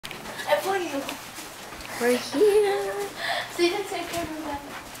We're here. See, that's your camera.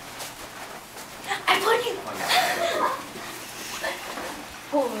 I'm on you.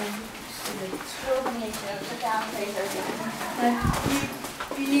 Hold on. Scroll me into the down later.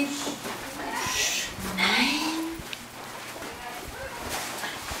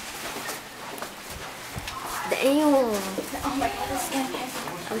 Damn. Oh my god, this game has.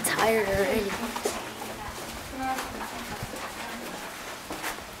 I'm tired already.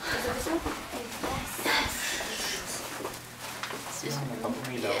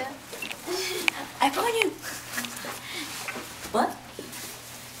 I found you. What?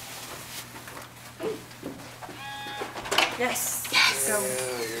 Yes. Yes. Go.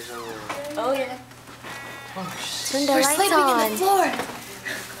 Oh yeah. Turn the We're lights sleeping on. on the floor.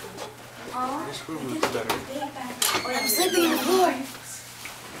 This room looks better. I'm sleeping on the floor.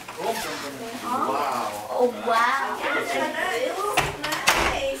 Wow. Oh wow.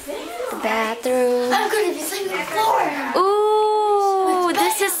 Bathroom. I'm gonna be sleeping on the floor. Ooh,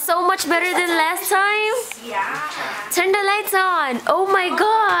 this is so much better than last time. Turn the lights on. Oh my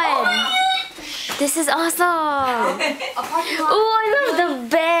god. This is awesome. Ooh, I love the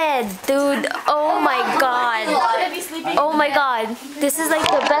bed, dude. Oh my god. Oh my god. This is like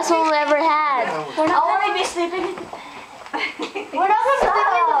the best one we ever had. We're not gonna be sleeping. We're not gonna sleep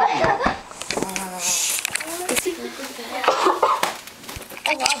in the bed.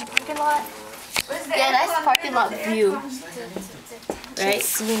 Oh wow, the parking lot. Yeah, that's parking lot view. Right? Can't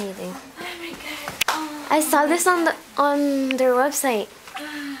see anything. I saw this on their website.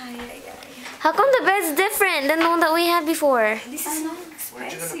 How come the bed's different than the one that we had before? This is not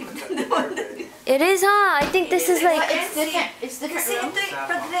expensive. It is, huh? I think this is like... It's different. It's different. Kasi room. ito,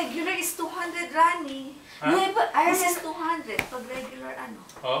 pag regular is 200, Rani. Yeah, but I This remember. is 200 pag regular ano.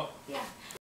 Oh? Yeah.